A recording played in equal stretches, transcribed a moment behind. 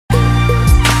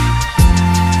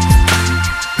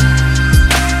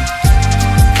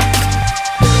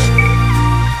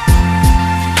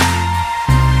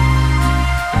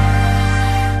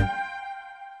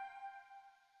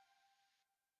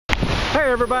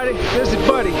everybody, this is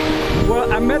Buddy.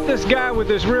 Well, I met this guy with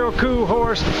this real cool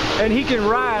horse, and he can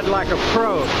ride like a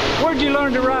pro. Where'd you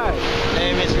learn to ride? My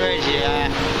name is Reggie.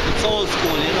 It's old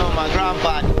school, you know, my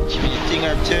grandpa teach me a thing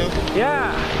or two.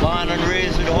 Yeah. Born and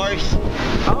raised with a horse.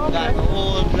 Oh, okay. Got an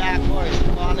old black horse,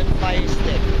 born in fire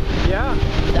stick. Yeah.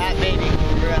 That baby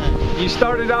could run. You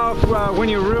started off when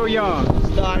you were real young.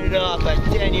 Started off at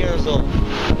 10 years old.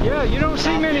 Yeah, you don't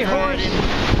see many horses.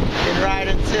 Been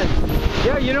riding since.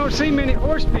 Yeah, you don't see many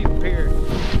horse people here.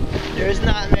 There's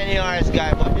not many horse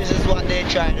guys, but this is what they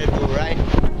try to do, right?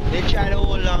 They try to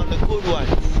hold on the good ones.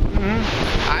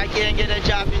 I can't get a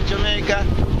job in Jamaica,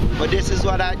 but this is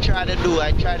what I try to do.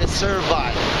 I try to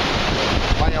survive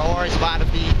on a horse by the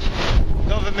beach.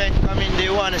 Government come in, they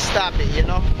want to stop it, you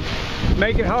know?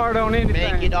 Make it hard on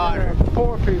anything. Make it harder.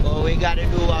 Poor people. Well, we gotta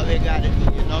do what we gotta do,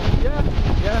 you know? Yeah,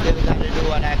 yeah. Still gotta do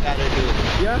what I gotta do.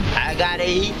 Yeah. I gotta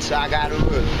eat, so I gotta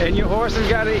work. And your horses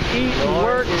gotta eat and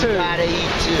work too. Gotta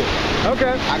eat too.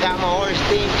 Okay. I got my horse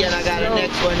Think, and I got a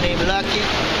next one named Lucky.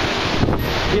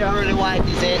 Yeah. Really white,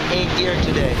 he's ain't here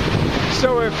today.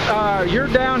 So if you're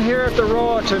down here at the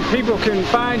Royalton, people can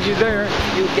find you there.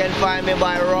 You can find me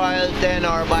by Royalton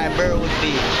or by Burwood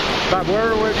Beach. By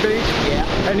Burwood Beach?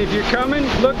 Yeah. And if you're coming,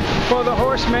 look for the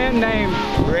horseman named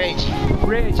Reggie.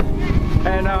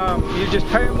 And you just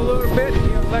pay him a little bit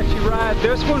and he'll let you ride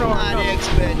this one or not no?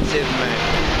 Expensive,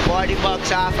 man. 40 bucks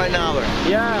half an hour.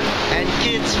 Yeah. And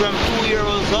kids from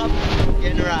 2-year-olds up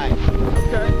can ride.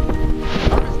 Okay.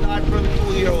 Start from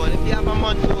 2-year-old. If you have a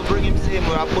month to bring him same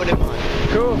where I put him on.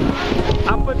 Cool.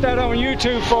 I'll put that on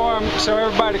YouTube for him so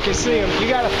everybody can see him. You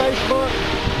got a Facebook?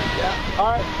 Yeah.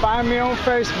 All right, find me on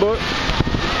Facebook.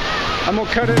 I'm gonna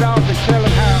cut it off and tell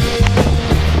him how.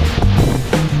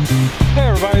 Hey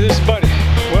everybody, this is Buddy.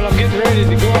 Well, I'm getting ready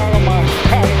to go out on my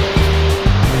kite.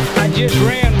 I just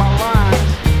ran my lines.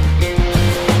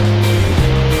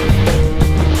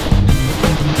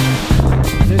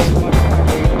 This is my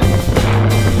kite.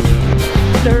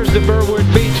 There's the Burwood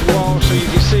Beach wall so you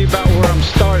can see about where I'm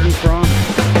starting from.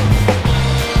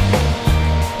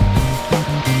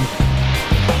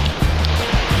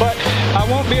 But I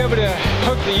won't be able to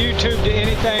hook the YouTube to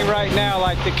anything right now,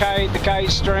 like the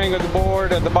kite string, or the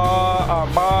board, or the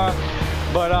bar.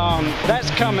 But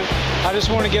that's coming. I just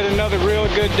want to get another real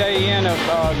good day in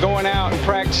of going out and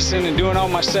practicing and doing all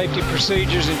my safety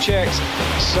procedures and checks.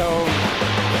 So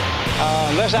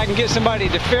unless I can get somebody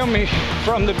to film me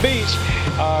from the beach,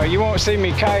 you won't see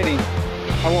me kiting.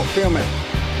 I won't film it.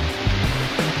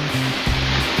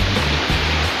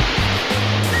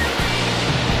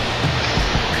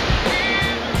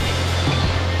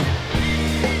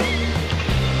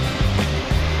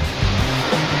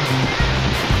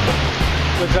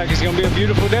 Looks like it's gonna be a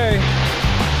beautiful day.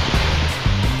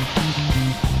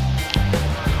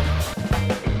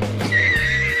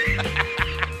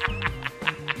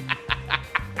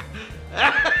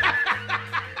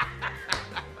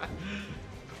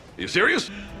 You serious?